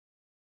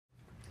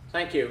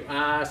Thank you.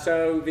 I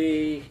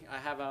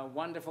have a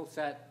wonderful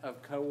set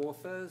of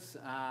co-authors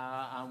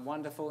and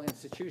wonderful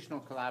institutional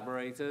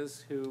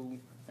collaborators who,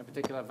 in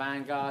particular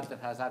Vanguard, that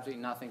has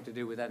absolutely nothing to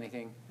do with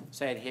anything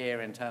said here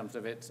in terms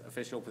of its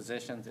official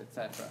positions,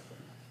 etc.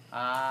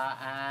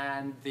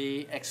 And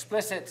the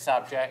explicit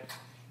subject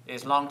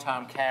is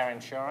long-term care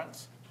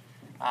insurance.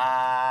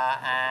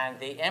 And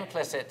the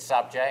implicit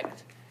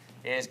subject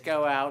is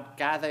go out,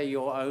 gather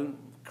your own,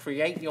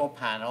 create your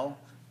panel,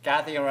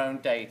 gather your own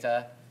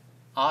data,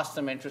 ask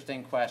them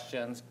interesting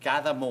questions,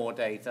 gather more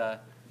data,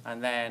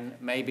 and then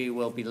maybe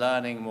we'll be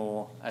learning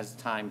more as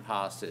time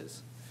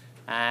passes.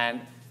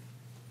 And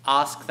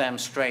ask them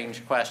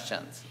strange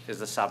questions is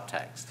the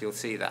subtext. You'll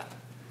see that.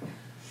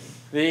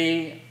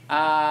 The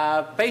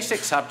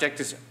basic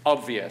subject is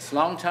obvious.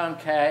 Long-term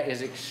care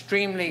is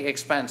extremely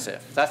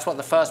expensive. That's what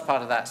the first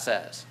part of that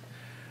says.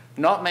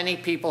 Not many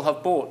people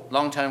have bought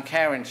long-term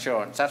care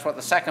insurance. That's what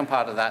the second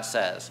part of that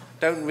says.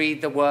 Don't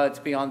read the words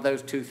beyond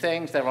those two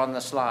things. They're on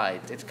the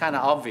slide. It's kind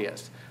of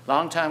obvious.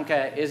 Long-term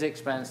care is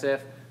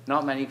expensive.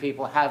 Not many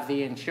people have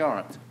the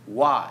insurance.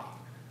 Why?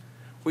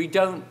 We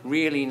don't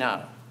really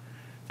know.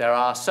 There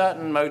are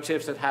certain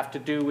motives that have to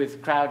do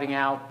with crowding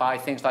out by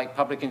things like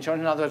public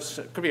insurance. In other words,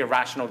 it could be a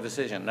rational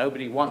decision.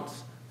 Nobody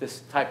wants this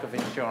type of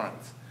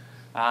insurance.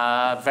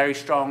 Very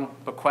strong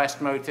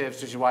bequest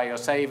motives, which is why you're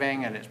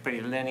saving, and it's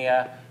pretty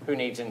linear. Who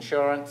needs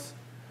insurance?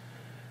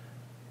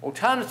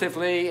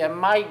 Alternatively, it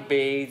might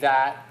be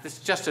that this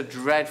is just a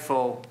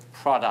dreadful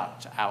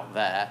product out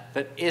there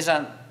that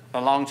isn't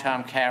the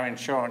long-term care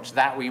insurance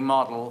that we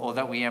model or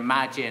that we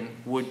imagine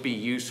would be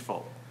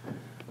useful.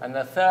 And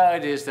the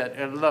third is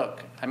that,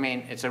 look, I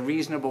mean, it's a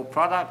reasonable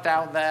product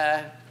out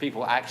there.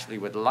 People actually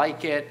would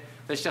like it.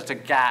 There's just a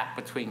gap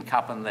between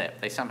cup and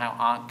lip. They somehow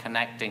aren't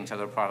connecting to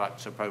the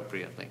products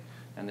appropriately,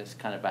 and it's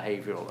kind of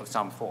behavioral of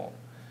some form.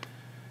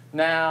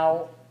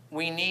 Now,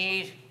 we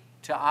need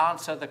to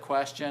answer the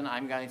question.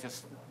 I'm going to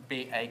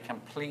be a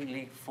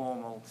completely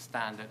formal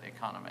standard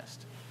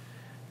economist.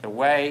 The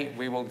way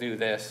we will do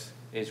this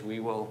is we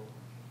will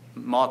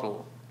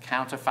model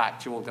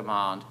counterfactual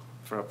demand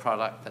for a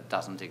product that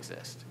doesn't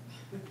exist.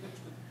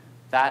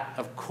 That,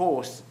 of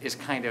course, is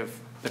kind of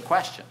the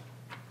question.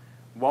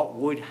 What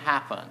would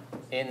happen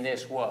in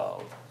this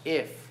world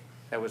if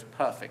there was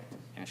perfect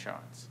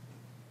insurance?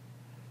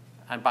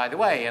 And by the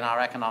way, in our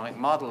economic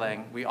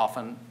modeling, we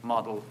often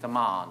model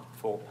demand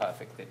for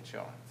perfect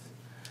insurance.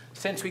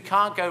 Since we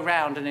can't go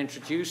around and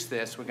introduce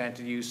this, we're going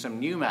to use some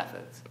new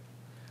methods.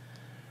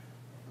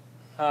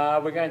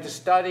 We're going to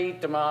study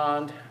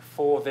demand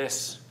for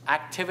this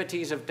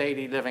activities of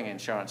daily living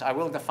insurance. I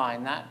will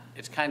define that.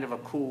 It's kind of a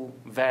cool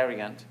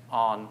variant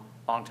on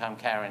long-term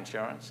care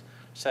insurance.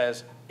 It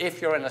says,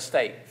 if you're in a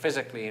state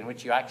physically in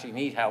which you actually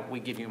need help, we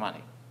give you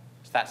money.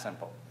 It's that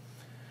simple.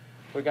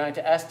 We're going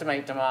to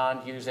estimate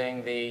demand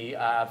using the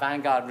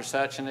Vanguard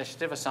Research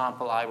Initiative, a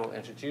sample I will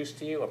introduce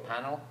to you, a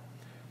panel.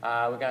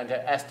 We're going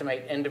to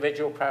estimate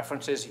individual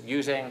preferences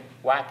using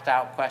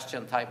whacked-out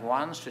question type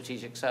 1,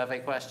 strategic survey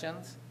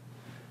questions.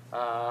 They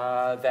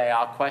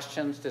are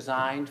questions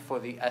designed for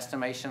the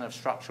estimation of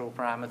structural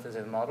parameters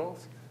in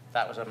models.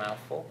 That was a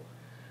mouthful.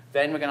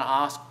 Then we're going to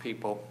ask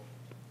people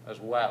as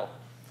well.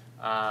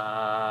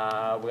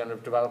 We're going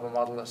to develop a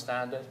model that's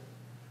standard.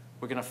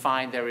 We're going to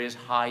find there is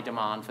high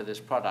demand for this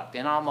product.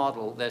 In our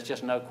model, there's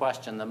just no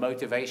question. The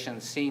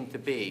motivations seem to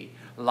be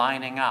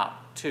lining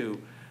up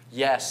to,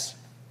 yes,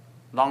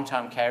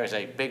 long-term care is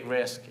a big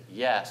risk.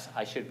 Yes,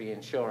 I should be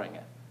insuring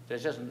it.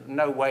 There's just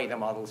no way the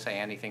models say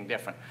anything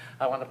different.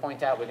 I want to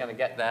point out we're going to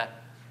get there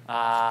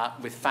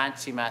with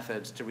fancy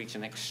methods to reach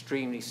an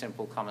extremely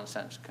simple common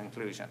sense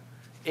conclusion.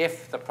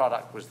 If the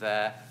product was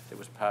there, it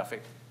was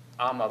perfect,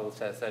 our model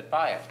says they'd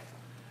buy it.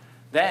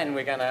 Then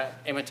we're going to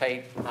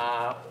imitate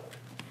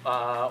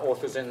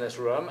authors in this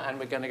room, and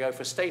we're going to go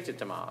for stated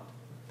demand.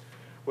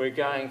 We're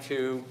going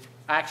to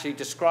actually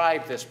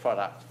describe this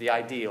product, the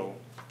ideal,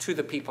 to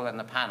the people in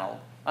the panel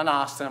and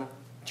ask them,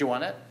 do you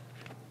want it?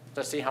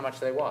 Let's see how much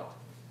they want.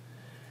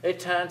 It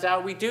turns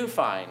out we do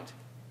find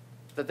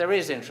that there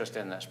is interest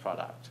in this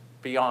product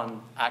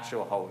beyond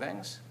actual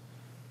holdings,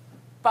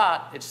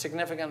 but it's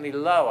significantly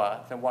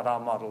lower than what our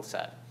model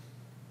said.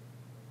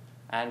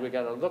 And we're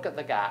going to look at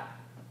the gap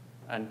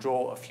and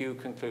draw a few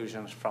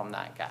conclusions from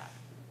that gap.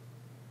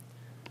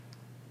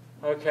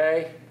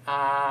 Okay,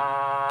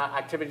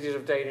 activities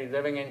of daily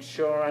living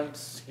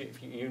insurance.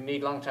 If you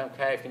need long-term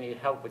care, if you need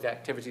help with the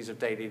activities of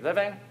daily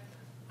living,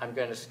 I'm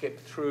going to skip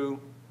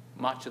through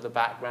much of the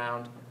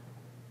background.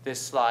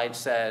 This slide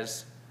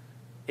says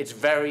it's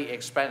very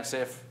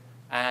expensive,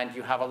 and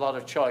you have a lot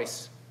of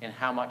choice in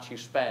how much you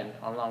spend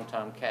on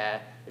long-term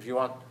care. If you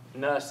want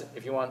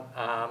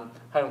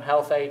home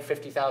health aid,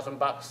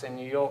 $50,000 in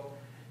New York.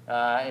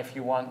 If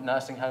you want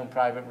nursing home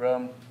private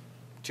room,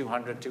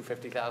 $200,000,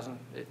 $250,000.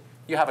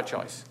 You have a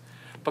choice.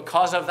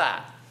 Because of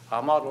that,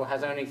 our model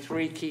has only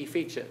 3 key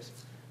features.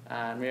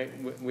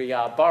 And we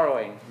are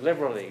borrowing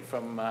liberally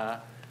from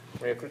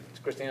Maria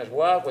Christina's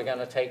work. We're going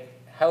to take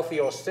healthy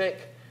or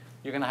sick.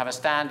 You're going to have a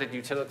standard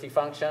utility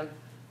function.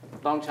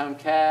 Long-term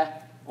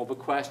care, or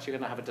bequest, you're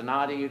going to have a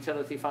Tonetti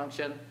utility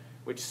function,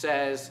 which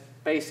says,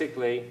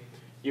 basically,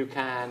 you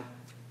can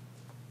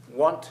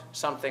want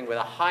something with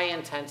a high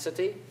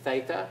intensity,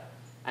 theta,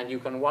 and you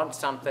can want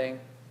something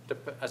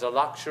as a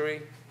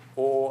luxury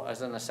or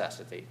as a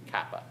necessity,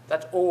 kappa.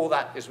 That's all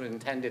that is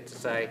intended to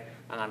say,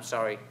 and I'm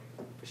sorry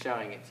for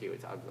showing it to you,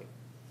 it's ugly.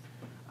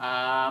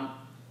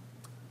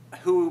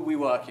 Who are we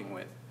working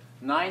with?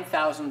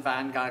 9,000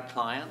 Vanguard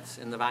clients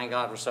in the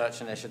Vanguard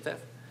Research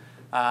Initiative.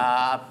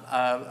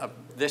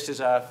 This is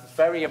a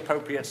very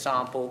appropriate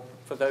sample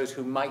for those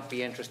who might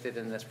be interested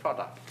in this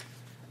product.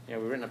 You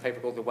know, we've written a paper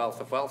called The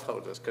Wealth of Wealth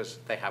Holders because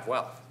they have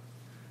wealth.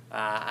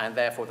 And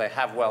therefore, they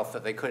have wealth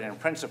that they could, in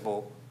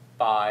principle,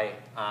 buy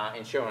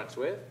insurance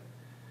with.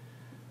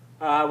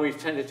 We've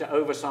tended to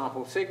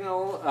oversample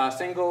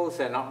singles.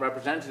 They're not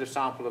representative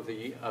sample of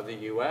the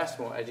US,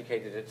 more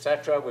educated, et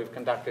cetera. We've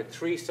conducted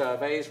 3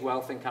 surveys,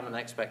 wealth, income, and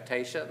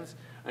expectations,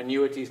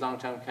 annuities,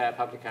 long-term care,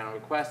 public care and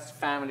requests,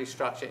 family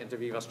structure, inter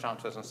vivos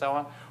transfers, and so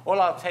on.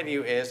 All I'll tell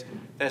you is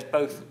there's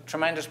both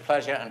tremendous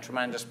pleasure and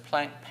tremendous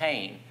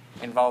pain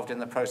involved in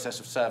the process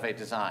of survey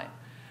design.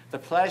 The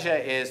pleasure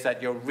is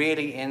that you're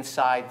really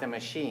inside the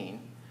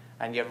machine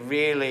and you're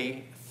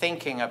really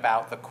thinking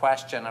about the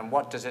question and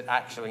what does it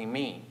actually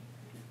mean.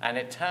 And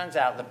it turns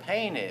out the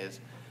pain is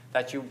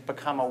that you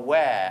become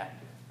aware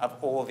of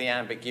all the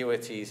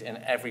ambiguities in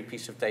every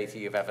piece of data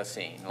you've ever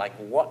seen. Like,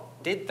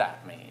 what did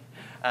that mean?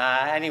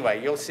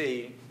 Anyway, you'll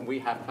see we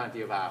have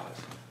plenty of hours.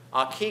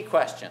 Our key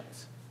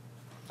questions.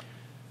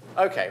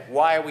 Okay,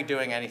 why are we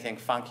doing anything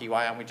funky?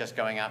 Why aren't we just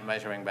going out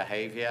measuring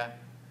behavior?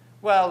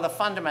 Well, the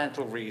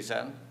fundamental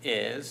reason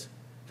is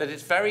that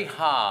it's very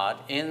hard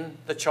in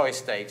the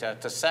choice data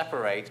to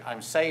separate,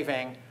 I'm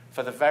saving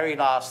for the very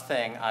last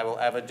thing I will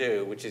ever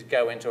do, which is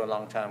go into a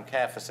long-term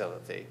care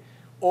facility,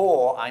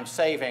 or I'm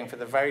saving for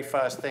the very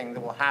first thing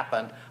that will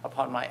happen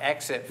upon my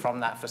exit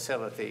from that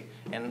facility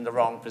in the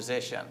wrong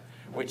position,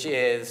 which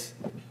is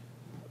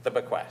the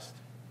bequest.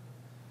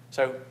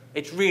 So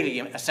it's really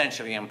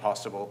essentially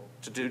impossible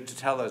to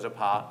tell those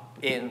apart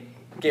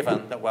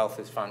given that wealth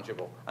is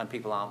fungible and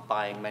people aren't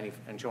buying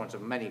insurance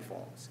of many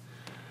forms.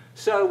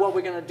 So what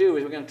we're going to do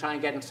is we're going to try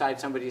and get inside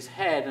somebody's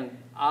head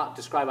and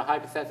describe a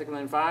hypothetical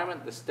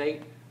environment, the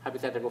state,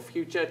 hypothetical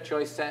future,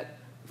 choice set,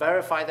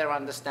 verify their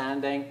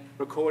understanding,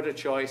 record a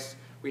choice.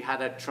 We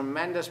had a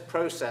tremendous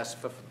process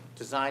for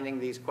designing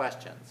these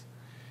questions.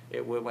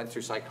 It went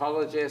through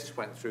psychologists,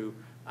 went through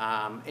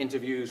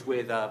interviews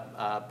with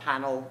a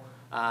panel.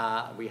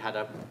 We had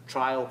a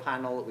trial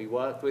panel that we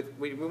worked with.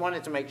 We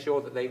wanted to make sure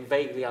that they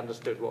vaguely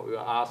understood what we were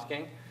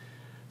asking.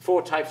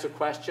 4 types of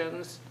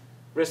questions: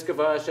 risk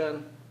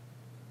aversion,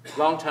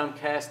 long-term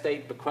care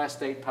state, bequest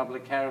state,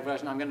 public care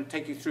aversion. I'm going to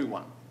take you through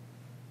one.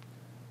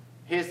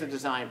 Here's the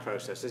design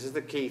process. This is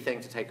the key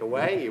thing to take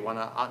away. You want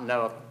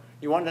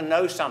to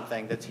know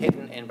something that's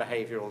hidden in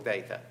behavioral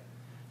data.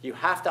 You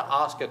have to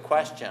ask a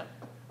question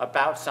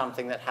about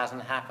something that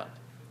hasn't happened.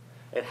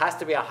 It has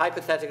to be a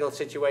hypothetical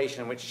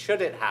situation which,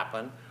 should it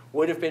happen,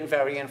 would have been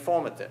very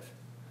informative.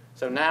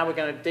 So now we're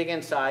going to dig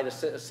inside a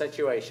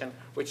situation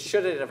which,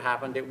 should it have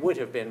happened, it would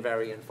have been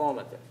very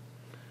informative.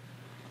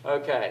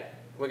 Okay,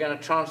 we're going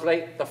to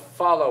translate the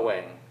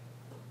following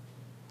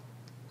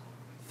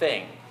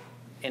thing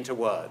into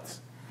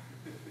words.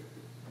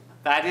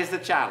 That is the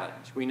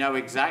challenge. We know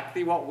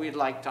exactly what we'd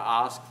like to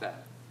ask them.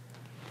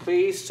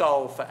 Please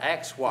solve for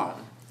x1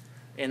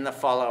 in the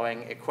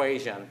following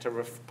equation to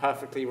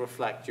perfectly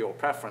reflect your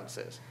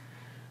preferences.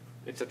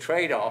 It's a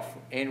trade-off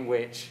in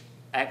which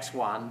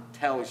x1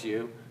 tells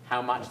you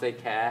how much they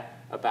care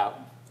about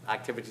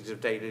activities of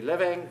daily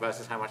living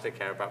versus how much they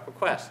care about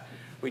bequests.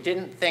 We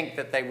didn't think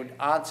that they would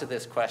answer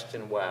this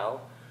question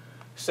well,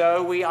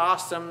 so we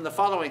asked them the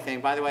following thing.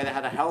 By the way, they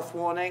had a health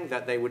warning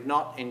that they would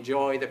not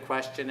enjoy the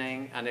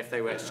questioning, and if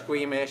they were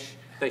squeamish,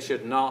 they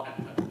should not.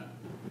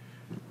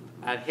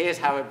 And here's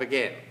how it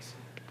begins.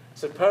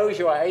 Suppose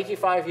you are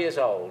 85 years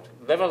old,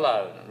 live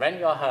alone, rent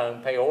your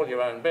home, pay all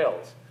your own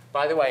bills.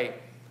 By the way,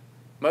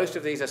 most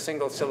of these are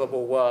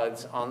single-syllable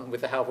words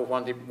with the help of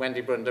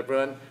Wendy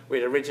Brun.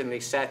 We'd originally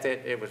set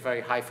it. It was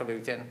very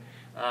highfalutin.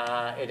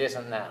 It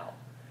isn't now.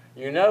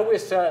 You know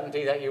with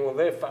certainty that you will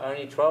live for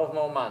only 12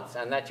 more months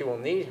and that you will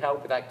need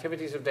help with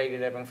activities of daily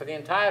living for the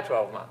entire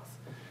 12 months.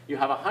 You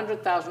have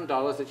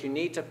 $100,000 that you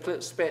need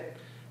to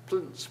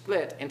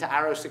split into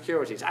arrow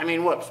securities.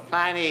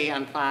 Plan E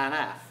and Plan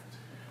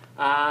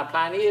F.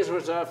 Plan E is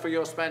reserved for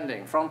your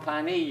spending. From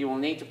Plan E, you will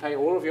need to pay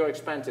all of your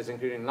expenses,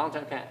 including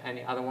long-term care,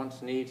 any other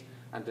wants, needs,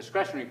 and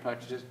discretionary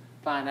purchases.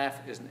 Plan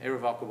F is an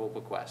irrevocable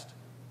bequest.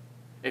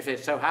 If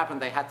it so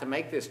happened they had to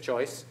make this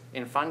choice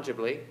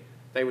infungibly,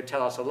 they would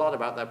tell us a lot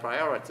about their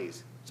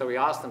priorities. So we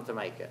asked them to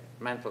make it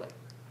mentally.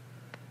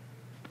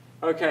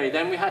 Okay,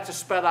 then we had to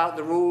spell out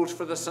the rules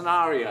for the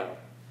scenario.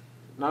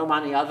 No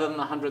money other than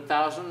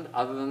 $100,000,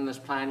 other than this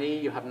Plan E,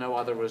 you have no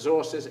other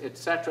resources,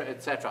 etc.,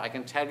 etc. I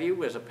can tell you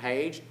there's a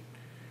page.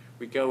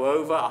 We go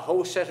over a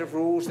whole set of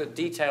rules that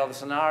detail the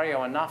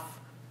scenario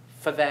enough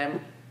for them,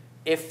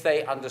 if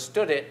they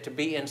understood it, to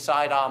be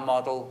inside our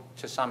model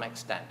to some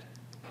extent.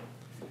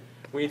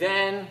 We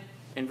then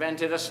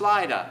invented a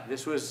slider.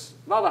 This was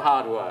a lot of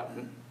hard work.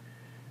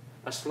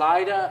 A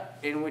slider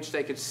in which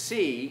they could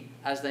see,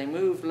 as they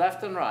moved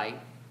left and right,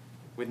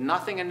 with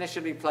nothing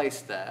initially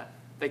placed there,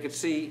 they could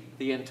see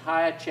the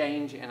entire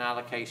change in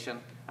allocation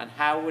and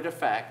how it would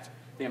affect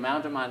the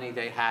amount of money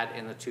they had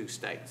in the two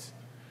states.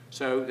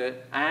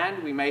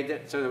 And we made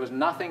it so there was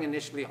nothing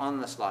initially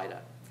on the slider.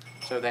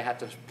 So they had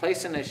to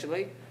place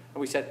initially,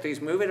 and we said, please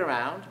move it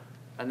around,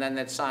 and then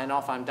they'd sign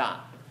off, I'm done.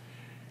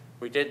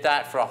 We did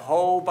that for a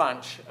whole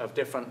bunch of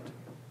different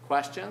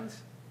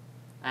questions,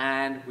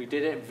 and we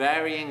did it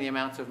varying the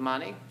amount of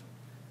money.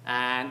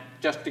 And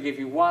just to give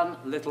you one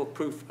little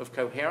proof of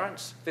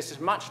coherence, this is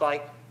much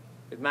like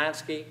with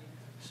Mansky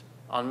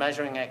on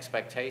measuring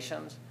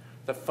expectations.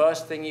 The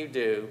first thing you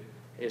do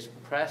is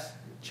press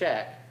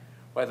check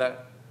whether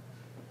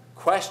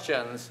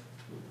questions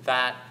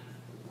that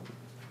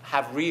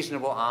have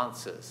reasonable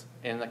answers.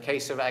 In the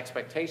case of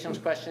expectations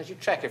questions, you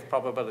check if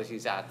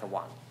probabilities add to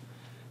 1.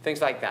 Things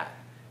like that.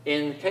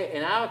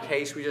 In our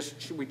case,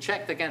 we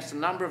checked against a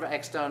number of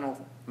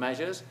external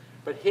measures,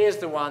 but here's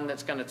the one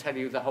that's going to tell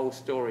you the whole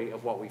story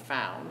of what we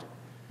found.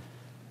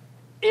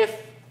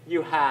 If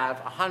you have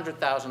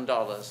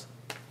 $100,000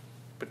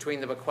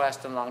 between the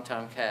bequest and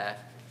long-term care,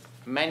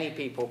 many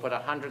people put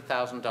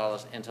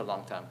 $100,000 into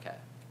long-term care.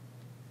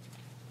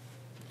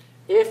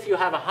 If you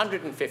have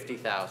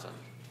 $150,000,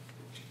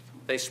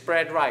 they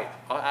spread right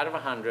out of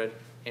 100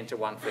 into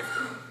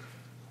 150.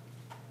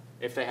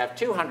 If they have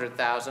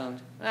 $200,000,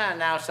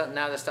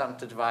 now they're starting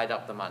to divide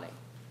up the money.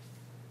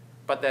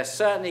 But they're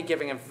certainly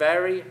giving a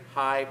very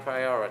high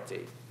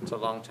priority to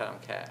long-term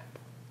care.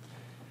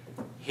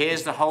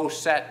 Here's the whole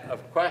set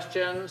of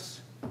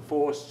questions,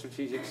 4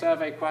 strategic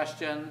survey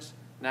questions.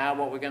 Now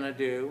what we're going to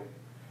do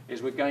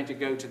is we're going to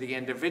go to the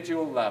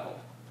individual level.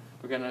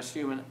 We're going to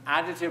assume an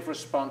additive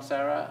response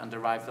error and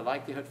derive the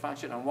likelihood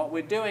function. And what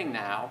we're doing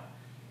now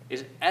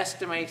is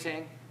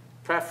estimating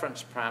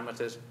preference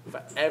parameters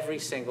for every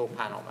single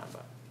panel member.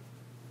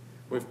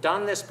 We've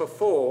done this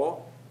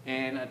before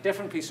in a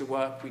different piece of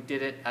work. We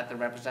did it at the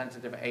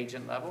representative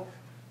agent level.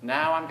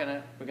 Now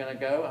we're going to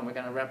go and we're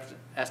going to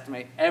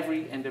estimate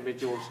every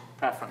individual's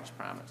preference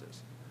parameters.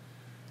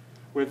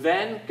 We're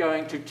then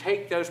going to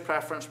take those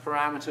preference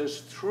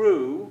parameters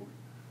through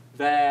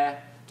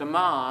their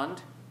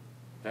demand,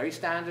 very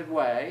standard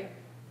way,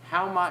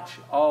 how much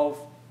of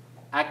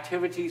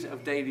activities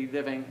of daily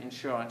living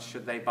insurance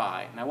should they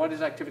buy. Now, what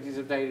is activities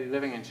of daily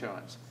living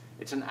insurance?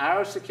 It's an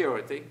arrow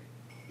security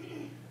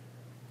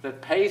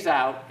that pays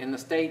out in the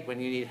state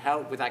when you need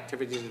help with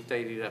activities of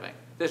daily living.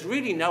 There's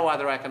really no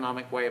other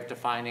economic way of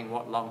defining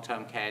what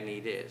long-term care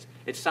need is.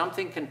 It's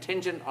something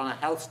contingent on a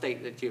health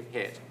state that you've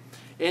hit.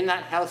 In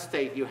that health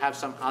state, you have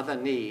some other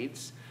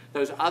needs.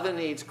 Those other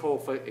needs call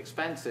for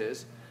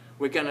expenses.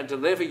 We're going to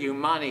deliver you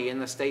money in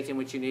the state in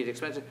which you need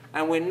expenses,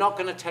 and we're not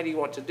going to tell you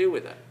what to do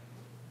with it.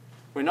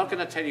 We're not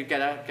going to tell you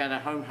get a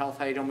home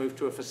health aid or move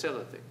to a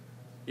facility.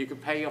 You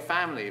could pay your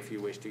family if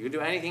you wish to. You can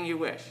do anything you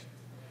wish.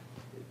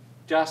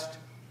 Just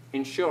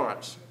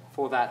insurance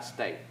for that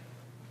state.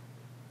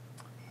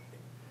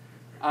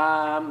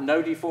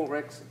 No default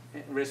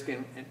risk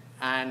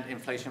and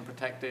inflation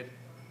protected.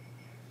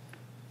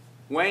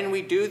 When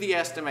we do the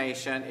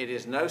estimation, it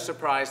is no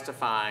surprise to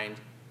find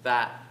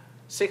that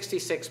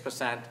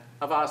 66%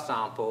 of our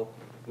sample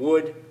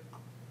would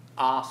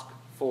ask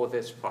for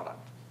this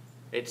product.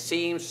 It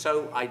seems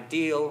so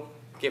ideal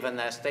given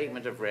their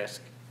statement of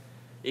risk,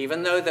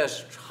 even though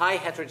there's high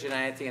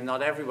heterogeneity and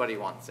not everybody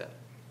wants it.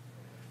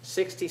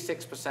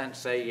 66%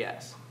 say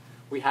yes.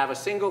 We have a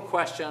single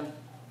question,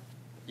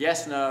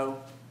 yes,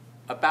 no,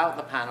 about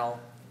the panel.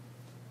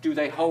 Do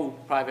they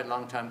hold private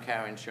long-term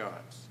care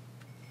insurance?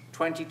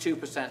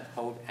 22%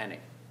 hold any.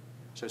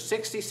 So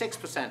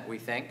 66% we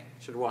think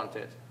should want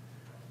it.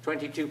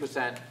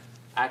 22%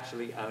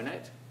 actually own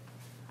it.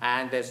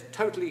 And there's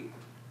totally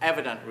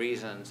evident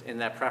reasons in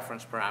their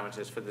preference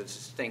parameters for the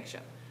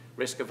distinction.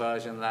 Risk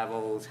aversion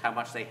levels, how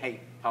much they hate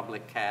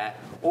public care,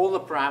 all the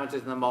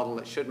parameters in the model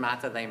that should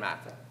matter, they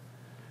matter.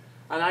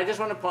 And I just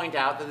want to point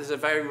out that this is a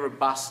very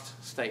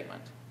robust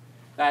statement.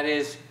 That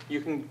is,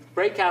 you can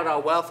break out our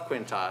wealth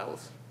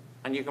quintiles,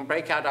 and you can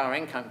break out our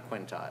income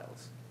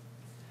quintiles.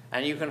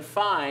 And you can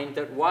find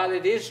that while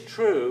it is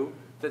true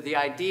that the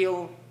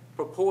ideal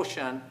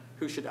proportion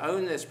who should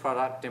own this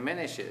product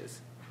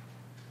diminishes,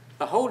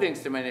 the holdings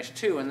diminish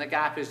too, and the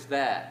gap is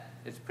there.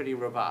 It's pretty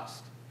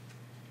robust.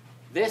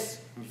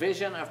 This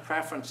vision of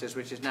preferences,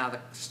 which is now the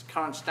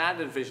current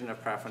standard vision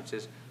of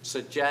preferences,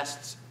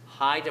 suggests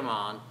high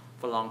demand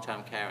for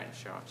long-term care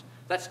insurance.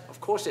 That's,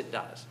 of course it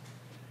does.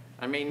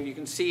 I mean, you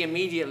can see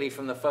immediately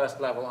from the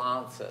first level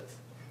answers.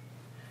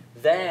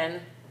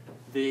 Then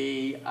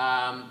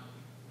I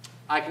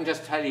can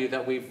just tell you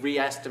that we've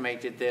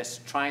re-estimated this,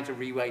 trying to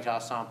reweight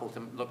our sample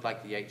to look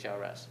like the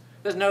HRS.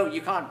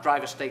 You can't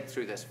drive a stake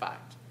through this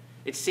fact.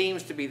 It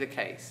seems to be the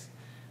case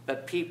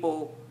that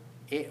people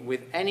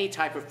with any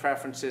type of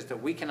preferences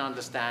that we can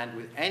understand,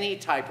 with any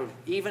type of,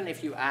 even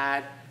if you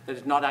add that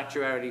is not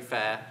actuarially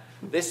fair,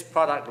 this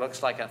product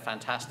looks like a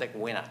fantastic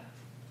winner.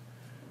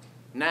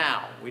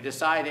 Now, we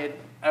decided,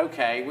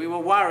 okay, we were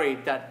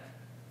worried that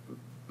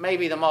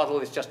maybe the model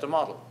is just a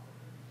model.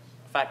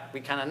 In fact,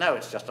 we kind of know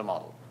it's just a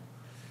model.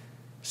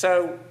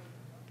 So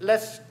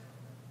let's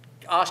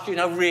ask you,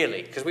 no,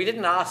 really, because we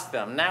didn't ask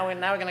them. Now we're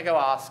going to go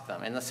ask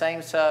them. In the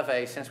same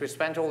survey, since we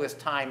spent all this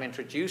time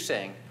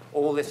introducing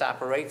all this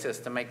apparatus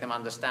to make them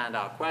understand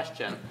our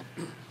question,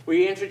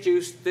 we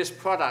introduced this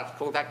product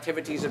called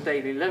Activities of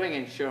Daily Living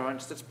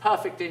Insurance that's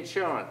perfect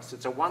insurance.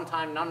 It's a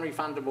one-time,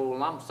 non-refundable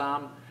lump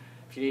sum.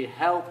 If you need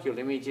help, you'll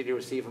immediately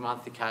receive a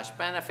monthly cash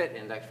benefit,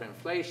 indexed for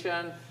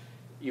inflation.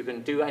 You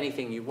can do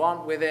anything you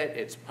want with it.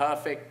 It's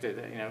perfect. You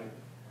know,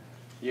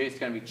 it's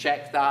going to be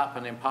checked up.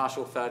 An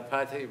impartial third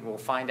party will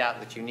find out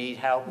that you need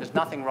help. There's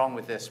nothing wrong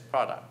with this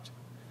product.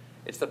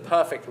 It's the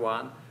perfect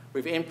one.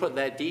 We've input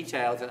their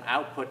details and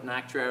output an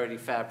actuarially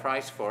fair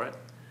price for it.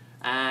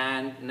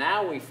 And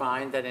now we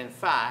find that, in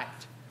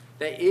fact,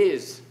 there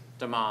is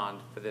demand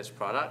for this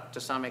product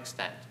to some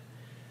extent.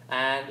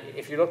 And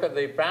if you look at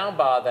the brown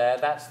bar there,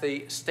 that's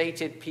the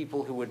stated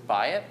people who would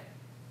buy it.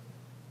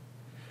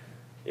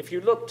 If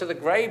you look to the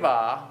gray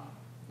bar,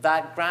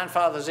 that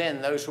grandfathers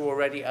in those who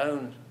already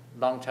own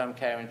long-term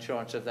care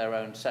insurance of their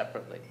own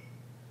separately.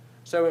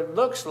 So it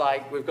looks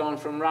like we've gone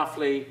from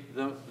roughly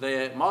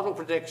the model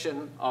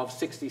prediction of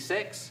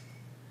 66,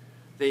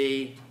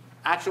 the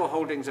actual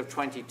holdings of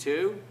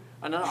 22,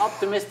 and an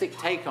optimistic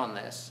take on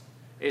this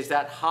is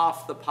that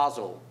half the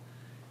puzzle,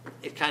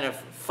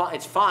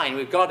 it's fine,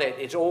 we've got it,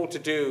 it's all to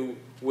do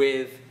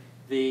with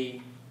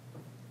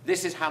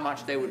this is how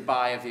much they would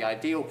buy of the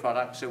ideal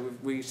product, so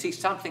we see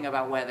something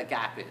about where the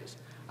gap is.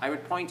 I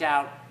would point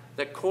out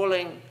that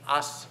calling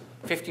us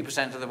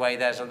 50% of the way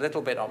there's a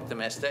little bit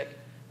optimistic.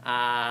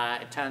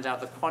 It turns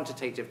out the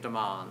quantitative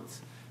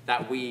demands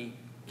that we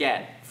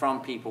get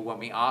from people when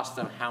we ask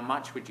them how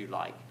much would you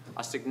like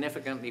are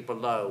significantly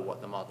below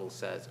what the model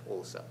says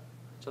also.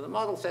 So the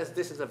model says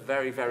this is a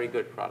very, very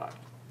good product.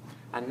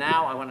 And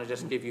now I want to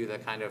just give you the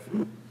kind of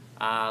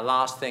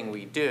last thing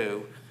we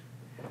do,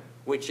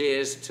 which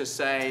is to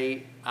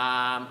say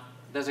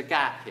there's a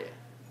gap here.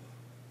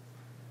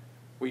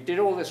 We did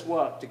all this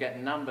work to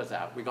get numbers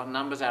out. We got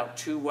numbers out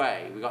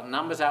two-way. We got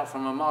numbers out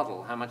from a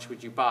model, how much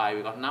would you buy?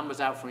 We got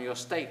numbers out from your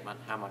statement,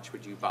 how much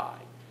would you buy?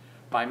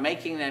 By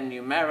making them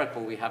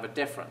numerical, we have a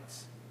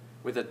difference.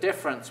 With a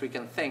difference, we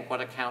can think what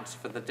accounts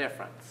for the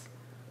difference.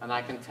 And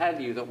I can tell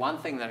you that one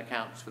thing that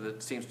accounts for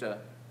that seems to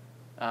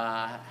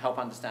help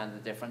understand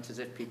the difference is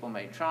if people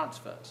made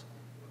transfers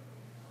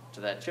to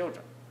their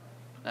children.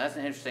 Now, that's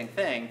an interesting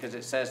thing because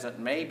it says that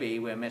maybe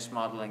we're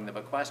mismodeling the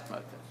bequest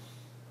motive.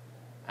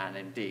 And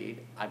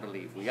indeed, I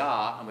believe we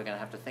are, and we're going to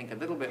have to think a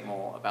little bit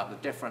more about the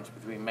difference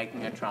between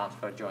making a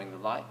transfer during the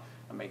life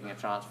and making a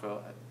transfer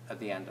at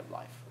the end of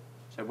life.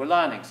 So we're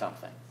learning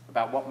something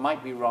about what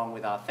might be wrong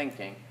with our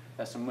thinking.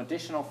 There's some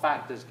additional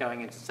factors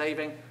going into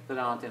saving that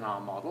aren't in our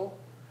model.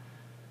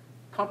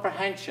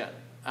 Comprehension.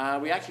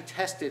 We actually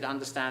tested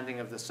understanding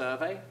of the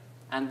survey,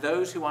 and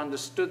those who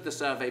understood the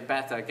survey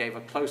better gave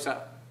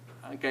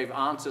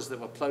answers that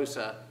were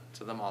closer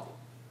to the model.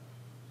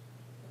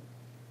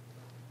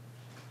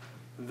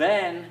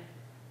 Then,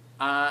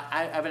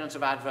 evidence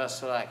of adverse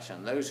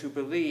selection. Those who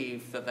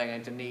believe that they're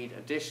going to need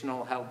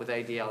additional help with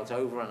ADLs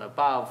over and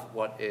above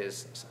what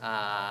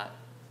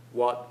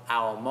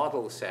our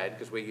model said,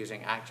 because we're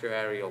using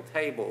actuarial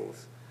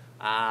tables,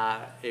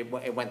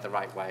 it went the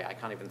right way. I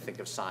can't even think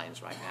of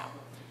signs right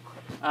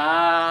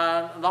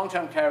now.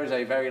 Long-term care is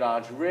a very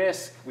large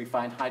risk. We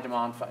find high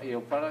demand for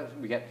yield products.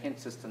 We get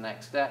hints as to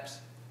next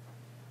steps.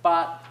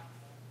 But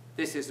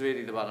this is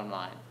really the bottom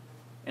line.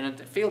 In a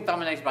field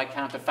dominated by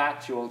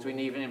counterfactuals, we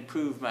need an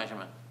improved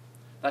measurement.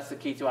 That's the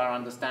key to our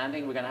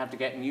understanding. We're going to have to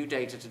get new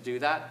data to do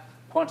that.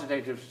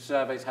 Quantitative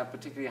surveys have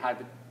particularly high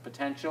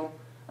potential,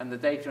 and the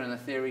data and the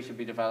theory should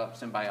be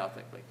developed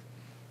symbiotically.